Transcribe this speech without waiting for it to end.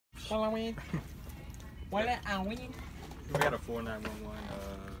Wallflowers. Wallflowers. We got a 4911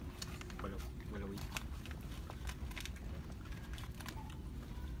 with a week.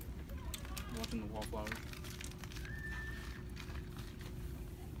 Watching the Wallflowers.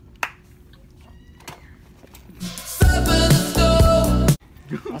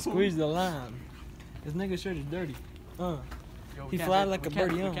 I squeezed the line. This nigga shirt is dirty. Yo, he fly like a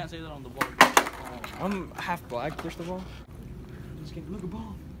birdie. We can't say that on the board. I'm half black, first of all. Just can't look a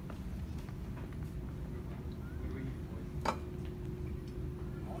ball.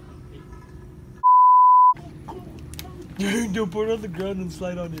 Don't put it on the ground and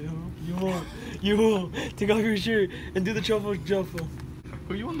slide on it, huh? You won't. You won't. Take off your shirt and do the truffle shuffle.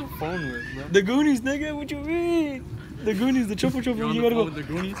 Who you on the phone with, bro? The Goonies, nigga. What you mean? The Goonies, the truffle shuffle. You gotta go. With the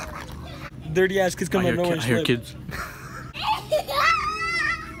Goonies? Dirty ass kids come out of nowhere. I hear kids.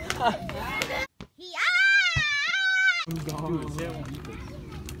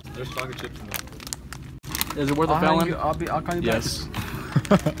 There's chocolate chips in there. Is it worth a felon? I'll call you back. Yes.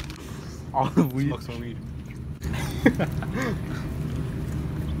 All the weed. Smoke some weed.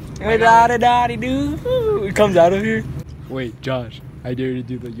 Hey, da do. It comes out of here. Wait, Josh, I dare you to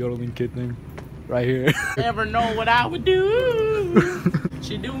do the yodeling kid thing. Right here. Never know what I would do.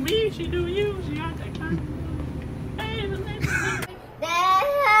 She do me, she do you. She got that kind of... Hey,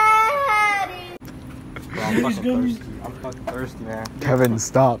 Bro, I'm fucking thirsty. I'm fucking thirsty, man. Kevin,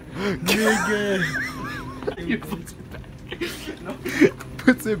 stop.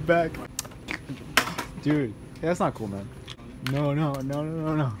 Puts it back. Dude, that's not cool, man. No.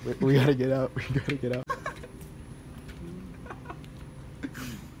 We gotta get out. We gotta get out.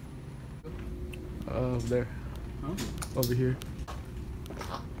 Over there. Huh? Over here.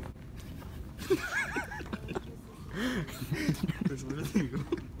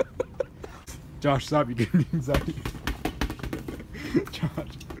 Josh, stop. You're getting anxiety.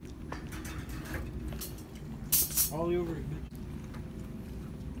 Josh. All over it, bitch.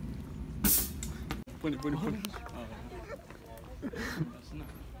 Put it.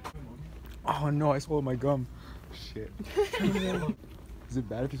 Oh no, I swallowed my gum. Shit. Is it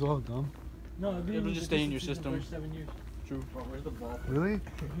bad if you swallow gum? No, it'll just stay in your system. For 7 years. True. Bro, where's the ball? Really?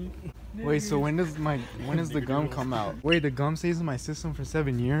 Wait, so when does the gum come out? Wait, the gum stays in my system for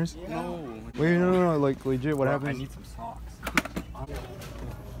 7 years? No. Wait, no, like legit, what happens? I need some socks.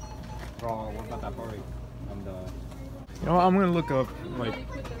 Bro, what about that party? And You know what, I'm gonna look up, like,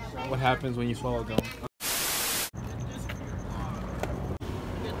 what happens when you swallow gum.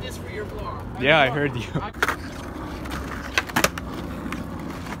 Get this for your vlog. Yeah, I heard you.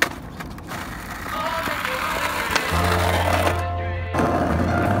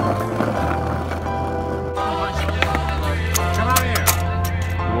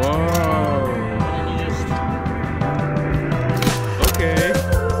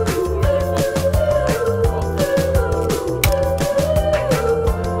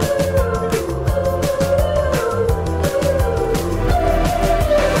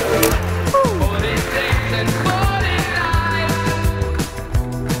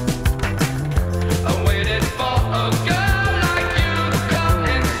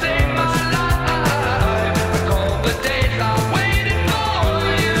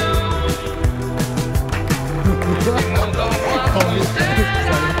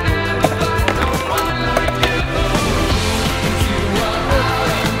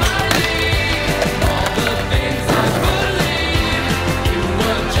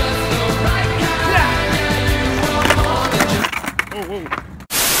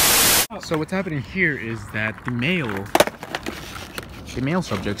 So what's happening here is that the male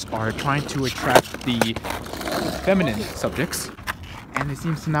subjects are trying to attract the feminine subjects, and it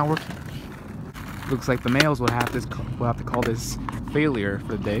seems to not work. Looks like the males will have to call this failure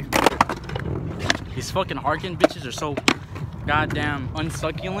for the day. These fucking Harkin bitches are so goddamn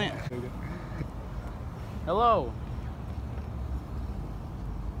unsucculent. Hello.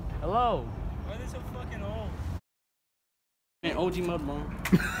 Hello. Why are they so fucking old? Man, OG mud bone.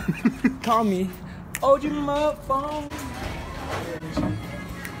 Call me OG Mud Phone.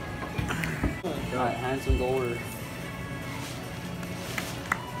 Alright, handsome goer.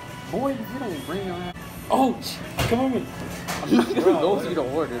 Boy, you don't bring your ass. Oh, come on. I'm not gonna go through the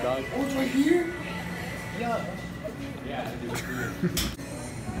order, dog. Oh, it's right here? Yeah. Yeah, dude.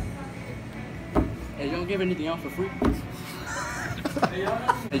 Hey, you don't give anything out for free? Hey,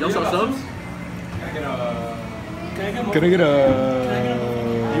 y'all sell subs? Can I get a...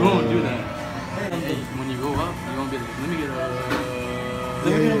 You won't do that. When you go up, you won't be like, let me get a...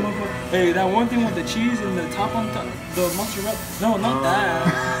 Hey, that one thing with the cheese and the top on top, the mozzarella. No, not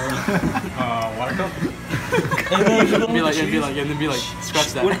that. water cup? And then be like,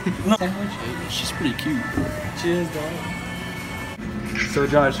 scratch that. No. She's pretty cute. She is, dog. So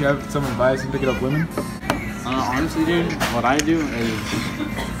Josh, you have some advice on picking up women? Honestly, dude, what I do is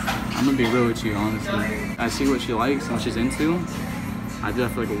I'm gonna be real with you. Honestly, I see what she likes and what she's into. I do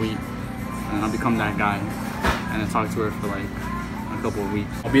that for like a week, and then I'll become that guy, and then talk to her for like a couple of weeks.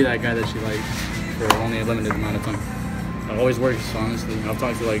 I'll be that guy that she likes for only a limited amount of time. It always works, honestly. I've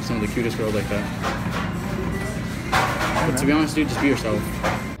talked to like some of the cutest girls like that. But to be honest, dude, just be yourself.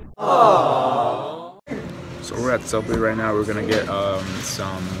 So we're at Subway right now. We're gonna get a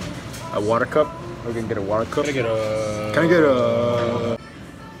water cup. We're gonna get a water cup. Can I get a?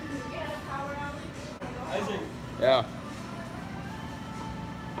 Yeah.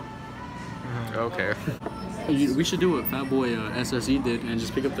 Okay. We should do what Fat Boy SSE did and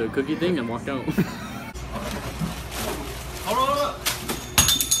just pick up the cookie thing and walk out.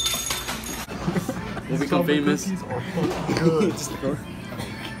 We'll become famous. These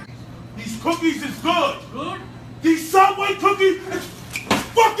cookies is good. Good? These Subway cookies is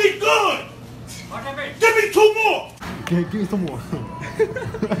fucking good. Give me 2 more. Okay, give me some more.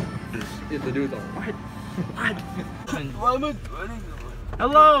 The dude's all, what?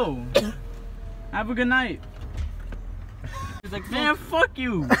 Hello. Have a good night. He's like, man, fuck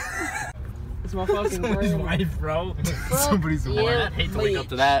you. It's my fucking wife, bro. Somebody's wife. I hate to wake up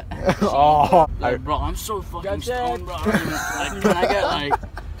to that. Oh. Like, bro, I'm so fucking stoned, bro. Like,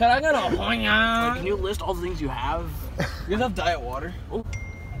 can I get a Like, can you list all the things you have? You guys have diet water? Oh.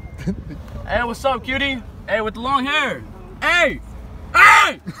 Hey, what's up, cutie? Hey, with the long hair. Hey!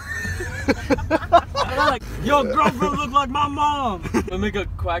 Hey! Your girlfriend look like my mom. I'm gonna make a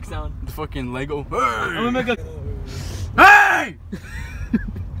quack sound. The fucking Lego. I'm gonna make a. Hey!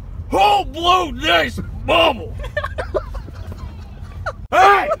 Who blew this bubble?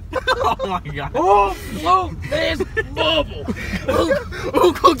 Hey! Oh my god. Who blew this bubble?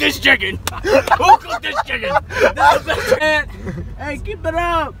 Who cooked this chicken? Who cooked this chicken? This is the best. Hey, keep it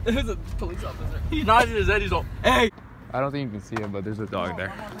up. There's a police officer. He nodded his head, he's all, hey! I don't think you can see him, but there's a dog there.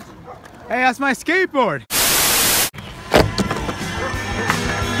 Hey, that's my skateboard.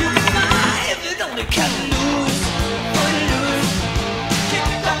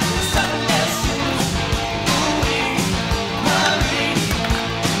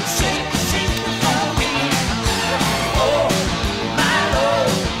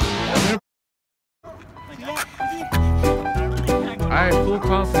 I have full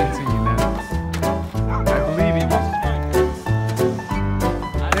confidence in you, man. I believe in you.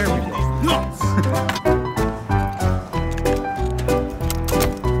 There we go.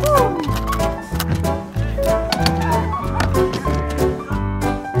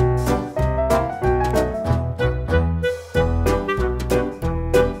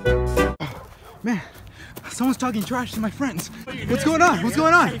 Man, someone's talking trash to my friends. What's going on? What's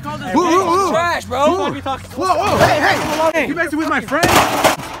going on? Whoa. Trash, bro. Whoa, hey! You messing with my friend?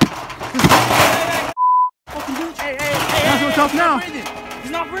 Hey. That's what's up now.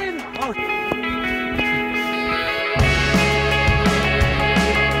 He's not breathing. Oh.